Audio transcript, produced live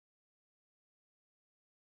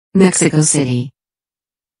Mexico City.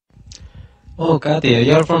 Oh, Katia,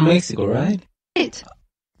 you're from Mexico, right? Right.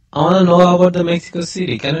 I want to know about the Mexico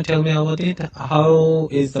City. Can you tell me about it? How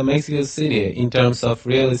is the Mexico City in terms of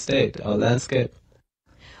real estate or landscape?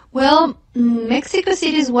 Well, Mexico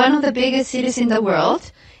City is one of the biggest cities in the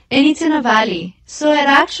world, and it's in a valley. So it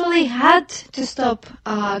actually had to stop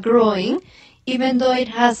growing, even though it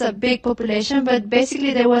has a big population, but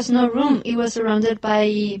basically there was no room. It was surrounded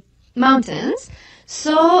by mountains.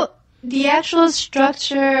 So the actual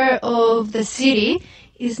structure of the city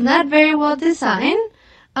is not very well designed,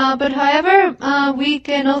 but however, we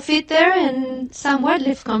can all fit there and somewhat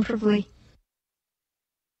live comfortably.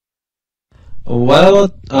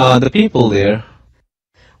 What about the people there?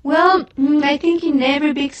 Well, I think in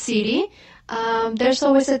every big city, there's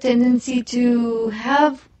always a tendency to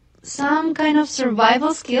have some kind of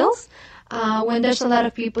survival skills. When there's a lot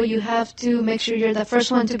of people, you have to make sure you're the first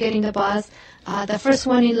one to get in the bus, the first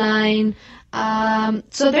one in line.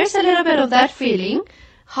 So there's a little bit of that feeling.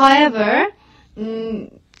 However,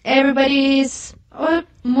 everybody's, or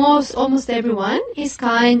almost everyone is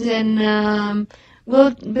kind and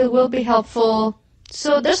will be helpful.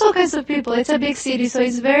 So there's all kinds of people. It's a big city, so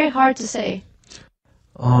it's very hard to say.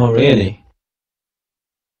 Oh, really?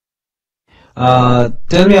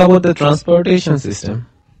 Tell me about the transportation system.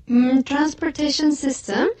 Transportation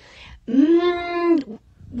system.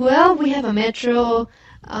 Well, we have a metro,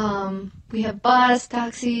 we have bus,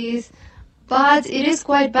 taxis, but it is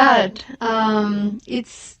quite bad.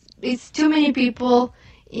 It's too many people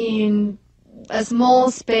in a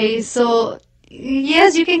small space. So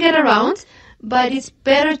yes, you can get around, but it's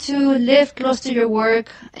better to live close to your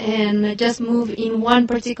work and just move in one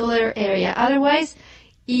particular area. Otherwise,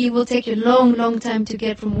 it will take you a long, long time to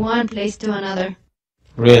get from one place to another.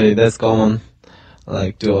 Really, that's common,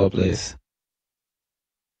 like to our place.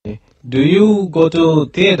 Do you go to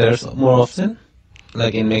theaters more often,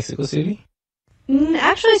 like in Mexico City?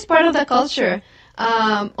 Actually, it's part of the culture.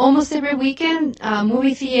 Almost every weekend,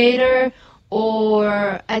 movie theater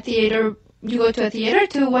or a theater, you go to a theater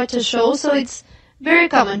to watch a show, so it's very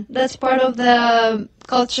common. That's part of the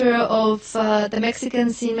culture of the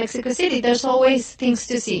Mexicans in Mexico City. There's always things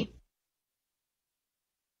to see.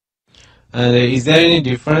 And is there any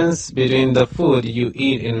difference between the food you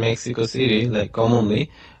eat in Mexico City, like commonly,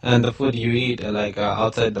 and the food you eat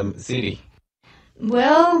outside the city?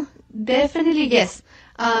 Well, definitely yes.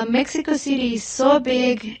 Mexico City is so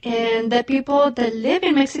big, and the people that live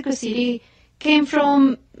in Mexico City came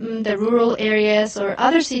from the rural areas or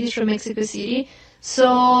other cities from Mexico City.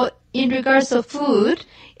 So, in regards of food,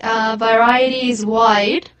 variety is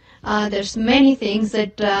wide. There's many things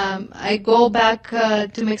that I go back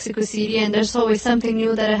to Mexico City, and there's always something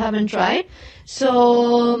new that I haven't tried.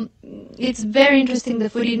 So it's very interesting, the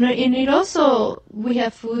food. And it also, we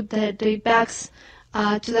have food that dates back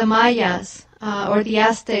to the Mayas or the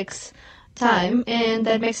Aztecs time, and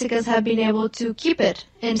that Mexicans have been able to keep it,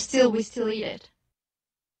 and we still eat it.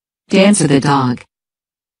 Dancer the dog.